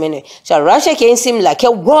against him anyway, shall rush against him like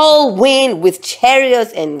a whirlwind with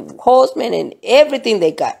chariots and horsemen and everything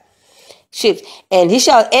they got. Ships. And he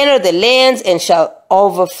shall enter the lands and shall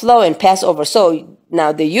overflow and pass over. So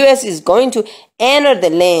now the U.S. is going to enter the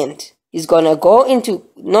land. He's going to go into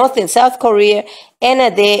North and South Korea,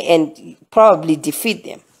 enter there and probably defeat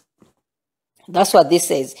them. That's what this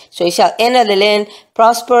says. So he shall enter the land,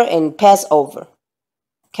 prosper, and pass over.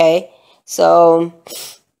 Okay? So,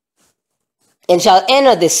 and shall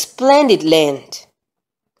enter the splendid land.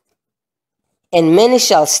 And many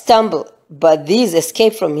shall stumble, but these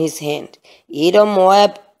escape from his hand. Edom,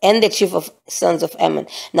 Moab, and the chief of sons of Ammon.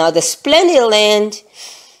 Now, the splendid land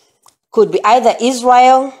could be either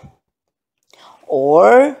Israel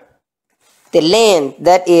or the land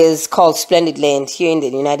that is called Splendid Land here in the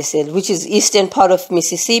United States, which is eastern part of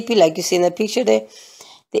Mississippi, like you see in the picture there.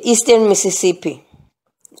 The eastern Mississippi,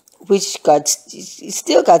 which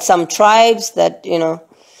still got some tribes that,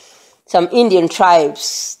 some Indian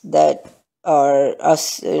tribes that are,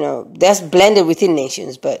 that's blended within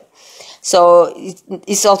nations, but so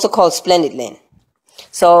it's also called Splendid Land.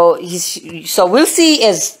 So we'll see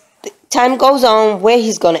as time goes on where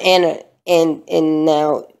he's going to enter and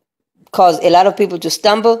now cause a lot of people to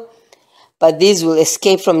stumble, but these will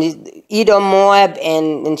escape from Edom, Moab,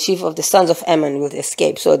 and chief of the sons of Ammon will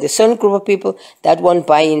escape. So the certain group of people that won't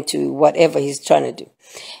buy into whatever he's trying to do.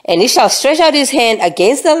 And he shall stretch out his hand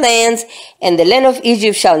against the lands, and the land of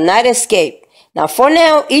Egypt shall not escape. Now, for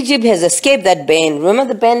now, Egypt has escaped that ban.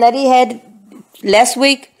 Remember the ban that he had last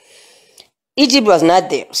week? Egypt was not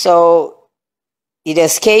there. So it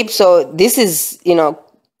escaped. So this is,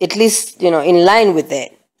 at least, in line with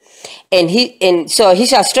that. And so he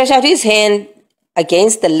shall stretch out his hand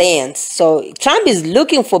against the lands. So Trump is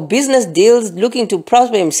looking for business deals, looking to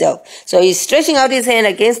prosper himself. So he's stretching out his hand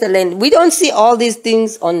against the land. We don't see all these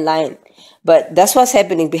things online, but that's what's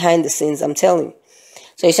happening behind the scenes, I'm telling you.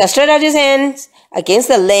 So he shall stretch out his hands against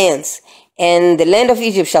the lands, and the land of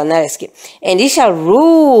Egypt shall not escape. And he shall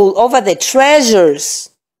rule over the treasures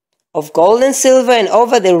of gold and silver and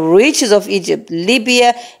over the riches of Egypt,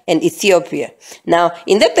 Libya, and Ethiopia. Now,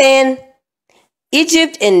 in the ban,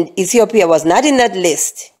 Egypt and Ethiopia was not in that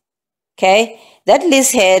list. Okay? That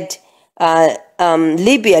list had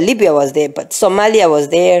Libya was there, but Somalia was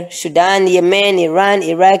there, Sudan, Yemen, Iran,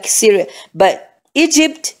 Iraq, Syria. But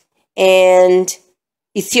Egypt and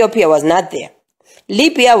Ethiopia was not there.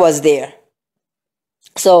 Libya was there.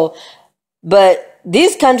 So, but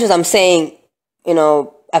these countries I'm saying,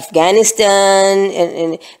 Afghanistan,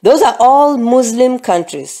 and those are all Muslim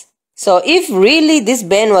countries. So if really this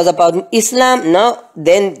ban was about Islam, no,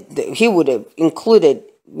 then he would have included,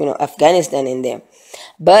 Afghanistan in there.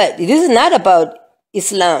 But this is not about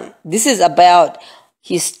Islam. This is about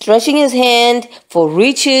he's stretching his hand for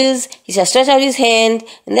riches. He shall stretch out his hand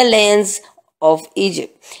in the lands of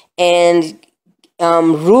Egypt and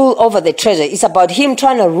rule over the treasure. It's about him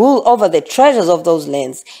trying to rule over the treasures of those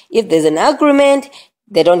lands. If there's an agreement,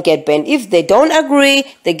 they don't get banned. If they don't agree,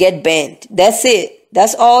 they get banned. That's it.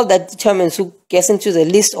 That's all that determines who gets into the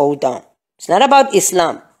list or down. It's not about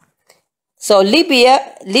Islam. So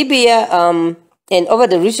Libya, and over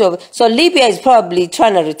the riches of, so Libya is probably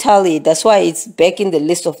trying to retaliate. That's why it's back in the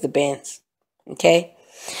list of the bans. Okay?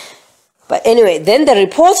 But anyway, then the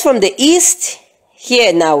reports from the east,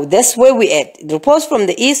 here now, that's where we at. The reports from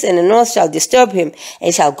the east and the north shall disturb him,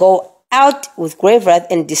 and shall go out with grave wrath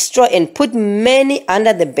and destroy and put many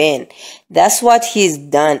under the ban. That's what he's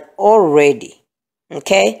done already.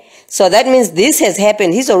 Okay, so that means this has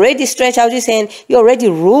happened. He's already stretched out his hand. He already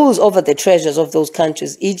rules over the treasures of those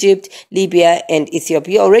countries, Egypt, Libya, and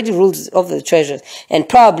Ethiopia. He already rules over the treasures, and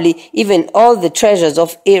probably even all the treasures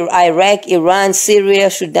of Iraq, Iran, Syria,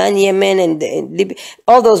 Sudan, Yemen, and Libya.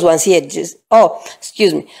 All those ones he had just, all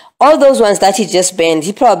those ones that he just banned,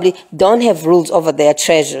 he probably don't have rules over their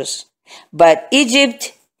treasures. But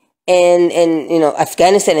Egypt and you know,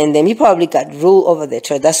 Afghanistan and them, he probably got rule over their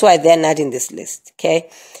treasure. That's why they're not in this list. Okay,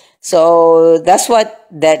 so that's what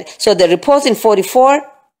that. So the report in 44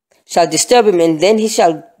 shall disturb him, and then he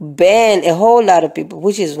shall ban a whole lot of people,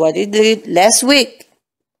 which is what he did last week.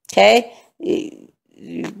 Okay,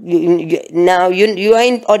 now you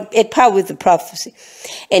are at par with the prophecy,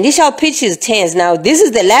 and he shall pitch his tents. Now this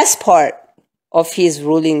is the last part of his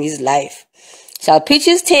ruling, his life. Shall pitch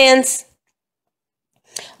his tents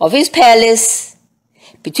of his palace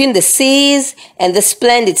between the seas and the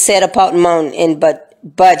splendid set apart mountain, and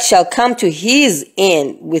but shall come to his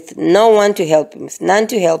end with no one to help him, with none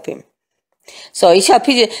to help him. So he shall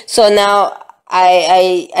pitch it. So now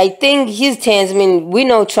I think his tents, I mean, we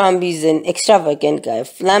know Trump is an extravagant guy,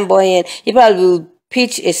 flamboyant. He probably will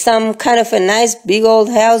pitch some kind of a nice big old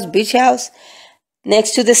house, beach house,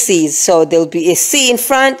 next to the seas. So there'll be a sea in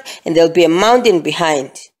front and there'll be a mountain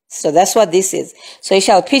behind. So that's what this is. So he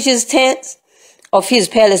shall pitch his tents of his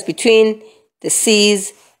palace between the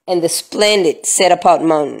seas and the splendid set apart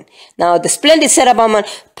mountain. Now the splendid set apart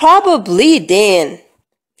mountain, probably then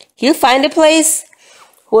he'll find a place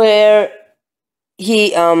where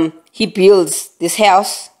he builds this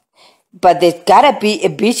house, but there's gotta be a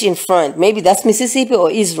beach in front. Maybe that's Mississippi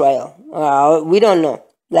or Israel. We don't know.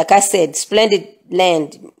 Like I said, splendid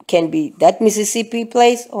land can be that Mississippi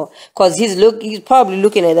place, or because he's probably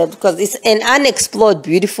looking at that because it's an unexplored,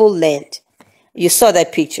 beautiful land. You saw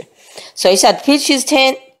that picture. So he shall pitch his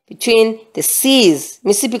tent between the seas.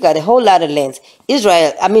 Mississippi got a whole lot of lands.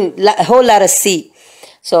 Israel, I mean, a whole lot of sea.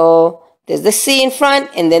 So there's the sea in front,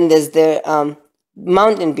 and then there's the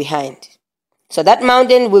mountain behind. So that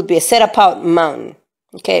mountain will be a set apart mountain.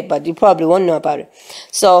 Okay, but you probably won't know about it.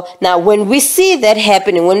 So now when we see that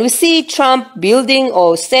happening, when we see Trump building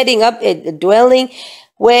or setting up a dwelling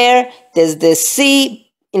where there's the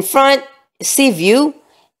sea in front, sea view,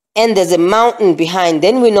 and there's a mountain behind,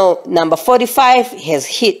 then we know number 45 has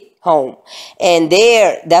hit home. And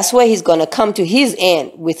that's where he's going to come to his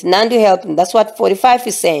end with none to help him. That's what 45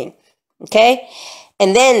 is saying. Okay?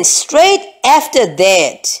 And then straight after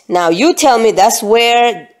that, now you tell me that's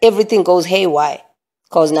where everything goes haywire.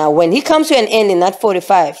 Because now when he comes to an end in that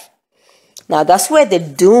 45, now that's where the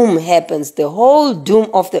doom happens, the whole doom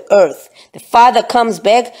of the earth. The Father comes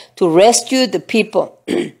back to rescue the people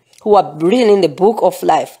who are written in the book of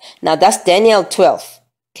life. Now that's Daniel 12.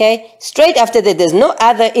 Okay? Straight after that, there's no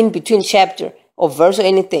other in-between chapter or verse or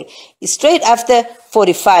anything. It's straight after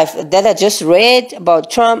 45 that I just read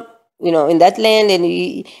about Trump, you know, in that land, and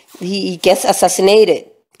he gets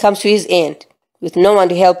assassinated, comes to his end with no one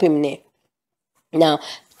to help him there. Now,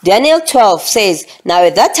 Daniel 12 says, now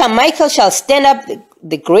at that time Michael shall stand up,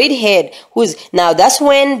 the great head, now that's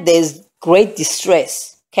when there's great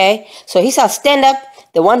distress. Okay? So he shall stand up,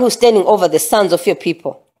 the one who's standing over the sons of your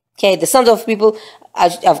people. Okay? The sons of people,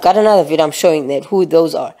 I've got another video, I'm showing that, who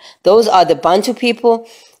those are. Those are the Bantu people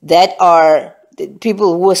that are the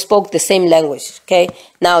people who spoke the same language. Okay?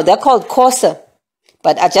 Now, they're called Xhosa,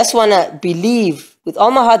 but I just want to believe with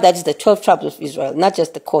all my heart that is the 12 tribes of Israel, not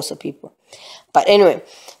just the Xhosa people. But anyway,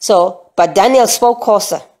 but Daniel spoke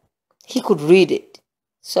Xhosa. He could read it.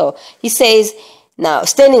 So he says, now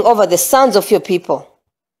standing over the sons of your people,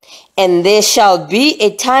 and there shall be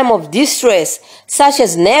a time of distress such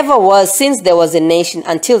as never was since there was a nation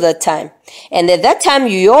until that time. And at that time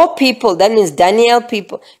your people, that means Daniel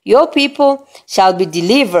people, your people shall be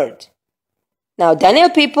delivered. Now Daniel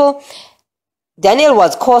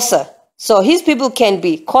was Xhosa. So his people can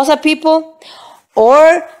be Xhosa people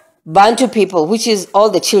or Bantu people, which is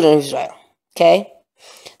all the children of Israel. Okay?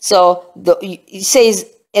 So it says,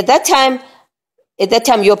 at that time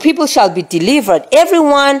your people shall be delivered,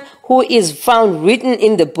 everyone who is found written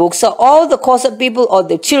in the book. So all the Xhosa people or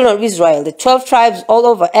the children of Israel, the 12 tribes all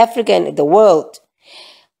over Africa and the world,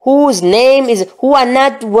 who are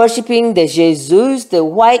not worshiping the Jesus, the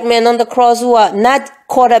white man on the cross, who are not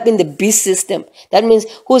caught up in the beast system. That means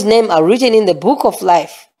whose name are written in the book of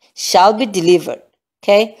life shall be delivered.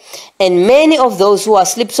 Okay? And many of those who are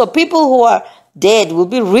asleep, so people who are dead will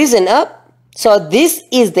be risen up. So this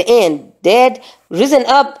is the end. Dead, risen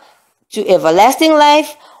up to everlasting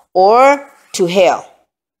life or to hell.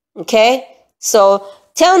 Okay? So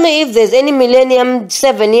tell me if there's any millennium,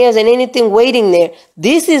 7 years and anything waiting there.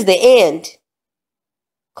 This is the end.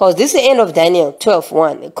 Because this is the end of Daniel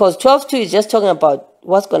 12:1. Because 12:2 is just talking about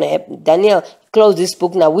what's going to happen. Daniel, close this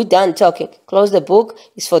book now. We're done talking. Close the book.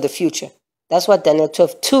 It's for the future. That's what Daniel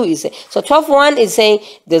 12:2 is saying. So 12:1 is saying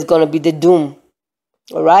there's going to be the doom.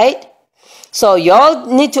 All right? So y'all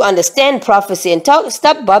need to understand prophecy and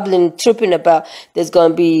stop bubbling, tripping about there's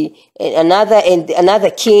going to be another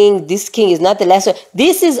king. This king is not the last one.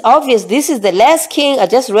 This is obvious. This is the last king. I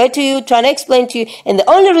just read to you, trying to explain to you. And the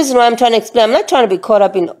only reason why I'm trying to explain, I'm not trying to be caught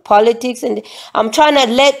up in politics, and I'm trying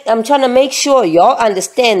to make sure y'all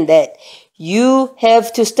understand that you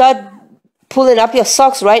have to start pulling up your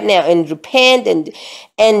socks right now and repent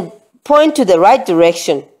and point to the right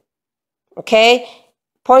direction. Okay?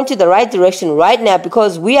 Point to the right direction right now,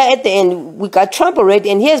 because we are at the end. We got Trump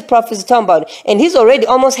already, and here's prophecy talking about it. And he's already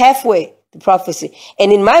almost halfway, the prophecy.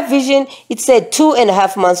 And in my vision, it said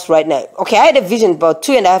 2.5 months right now. Okay, I had a vision about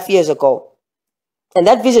 2.5 years ago. And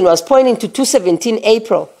that vision was pointing to 2/17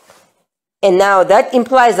 April. And now that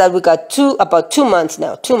implies that we got about 2 months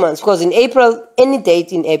now. 2 months, because in April, any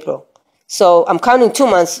date in April. So I'm counting 2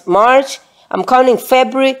 months. March, I'm counting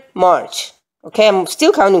February, March. Okay, I'm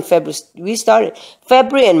still counting February. We started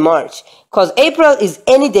February and March. Because April is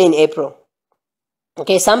any day in April.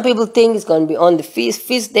 Okay, some people think it's going to be on the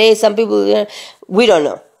feast day. Some people, we don't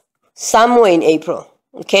know. Somewhere in April.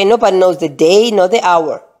 Okay, nobody knows the day nor the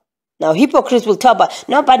hour. Now, hypocrites will talk about,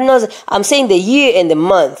 nobody knows. I'm saying the year and the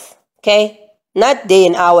month. Okay, not day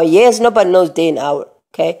and hour. Yes, nobody knows day and hour.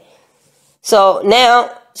 Okay, so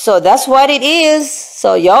now, so that's what it is.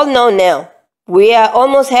 So y'all know now. We are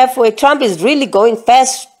almost halfway. Trump is really going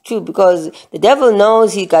fast too, because the devil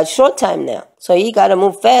knows he got short time now. So he got to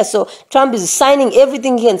move fast. So Trump is signing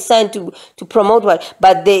everything he can sign to promote what.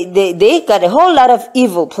 But they got a whole lot of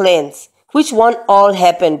evil plans, which won't all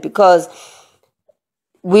happen, because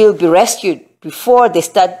we'll be rescued before they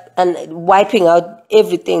start wiping out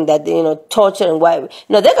everything that, torture and wipe.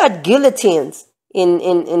 No, they got guillotines in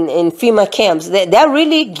FEMA camps. They're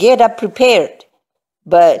really get up prepared.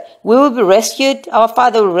 But we will be rescued. Our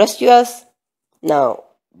Father will rescue us. Now,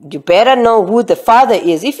 you better know who the Father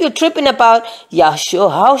is. If you're tripping about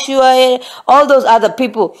Yahshua, all those other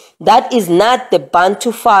people, that is not the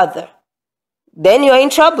Bantu Father. Then you're in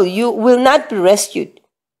trouble. You will not be rescued.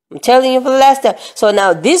 I'm telling you for the last time. So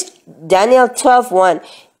now this Daniel 12:1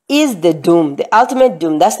 is the doom, the ultimate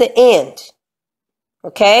doom. That's the end.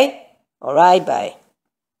 Okay? All right, bye.